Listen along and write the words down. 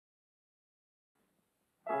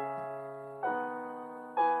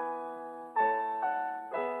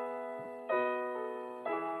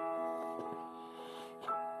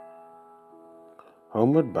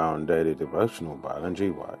Homeward Bound Daily Devotional by Alan G.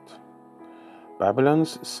 White.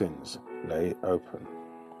 Babylon's Sins Lay Open.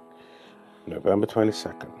 November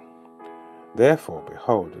 22nd. Therefore,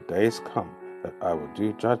 behold, the days come that I will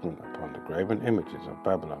do judgment upon the graven images of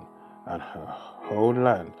Babylon, and her whole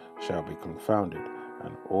land shall be confounded,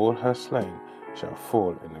 and all her slain shall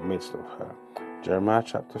fall in the midst of her. Jeremiah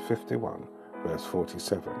chapter 51, verse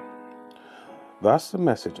 47. Thus the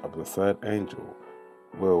message of the third angel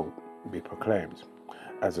will be proclaimed.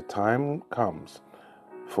 As the time comes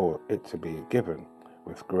for it to be given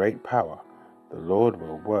with great power, the Lord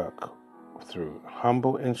will work through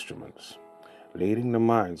humble instruments, leading the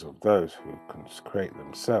minds of those who consecrate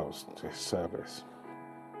themselves to his service.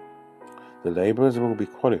 The laborers will be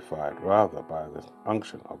qualified rather by the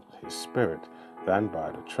unction of his Spirit than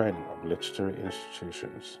by the training of literary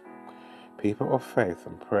institutions. People of faith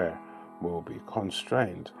and prayer will be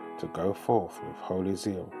constrained to go forth with holy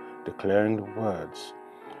zeal, declaring the words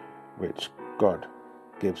which God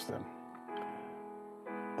gives them.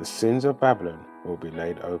 The sins of Babylon will be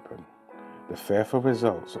laid open. The fearful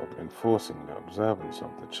results of enforcing the observance of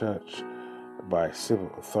the church by civil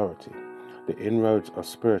authority, the inroads of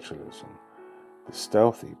spiritualism, the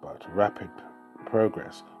stealthy but rapid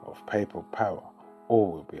progress of papal power, all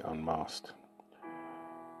will be unmasked.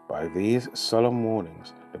 By these solemn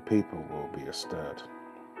warnings, the people will be astirred.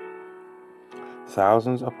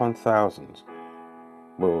 Thousands upon thousands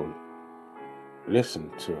will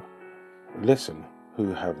listen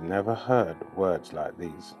who have never heard words like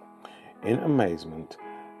these. In amazement,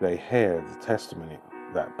 they hear the testimony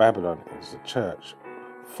that Babylon is the church,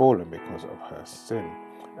 fallen because of her sin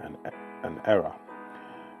and error,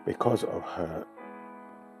 because of her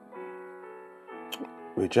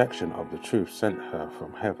rejection of the truth sent her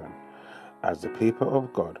from heaven. As the people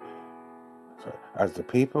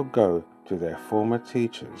go to their former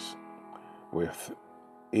teachers with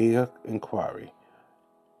eager inquiry,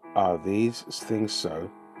 are these things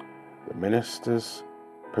so? The ministers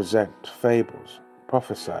present fables,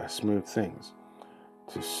 prophesy smooth things,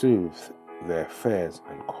 to soothe their fears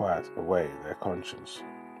and quiet away their conscience.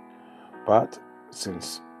 But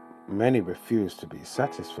since many refuse to be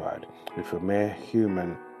satisfied with a mere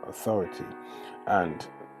human authority and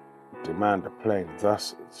demand a plain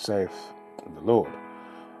 "Thus saith the Lord,"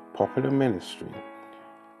 popular ministry,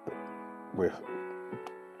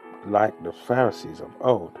 like the Pharisees of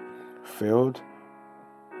old, filled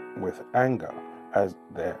with anger as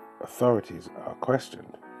their authorities are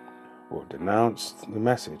questioned, will denounce the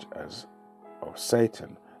message as of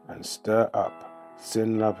Satan and stir up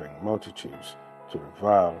sin-loving multitudes to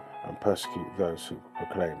revile and persecute those who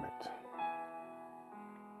proclaim it.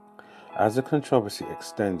 As the controversy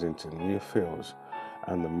extends into new fields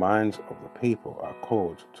and the minds of the people are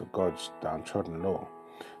called to God's downtrodden law,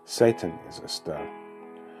 Satan is astir.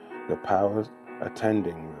 The powers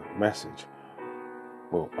attending the message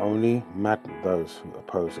will only madden those who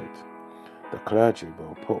oppose it. The clergy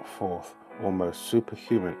will put forth almost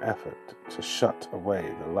superhuman effort to shut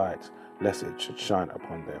away the light, lest it should shine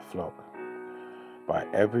upon their flock. By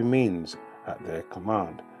every means at their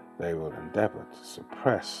command, they will endeavor to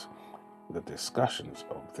suppress the discussions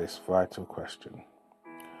of this vital question.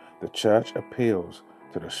 The church appeals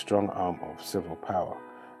to the strong arm of civil power,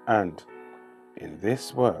 and in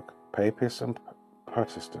this work, papists and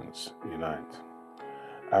Protestants unite.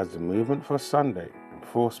 As the movement for Sunday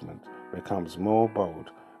enforcement becomes more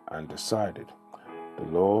bold and decided, the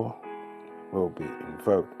law will be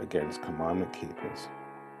invoked against commandment keepers.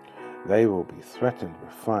 They will be threatened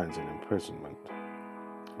with fines and imprisonment,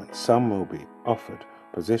 and some will be offered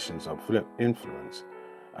positions of influence,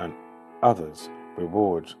 and others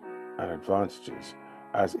rewards and advantages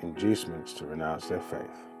as inducements to renounce their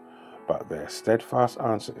faith. But their steadfast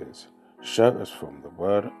answer is, "Show us from the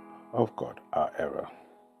word of God our error."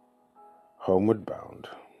 Homeward Bound.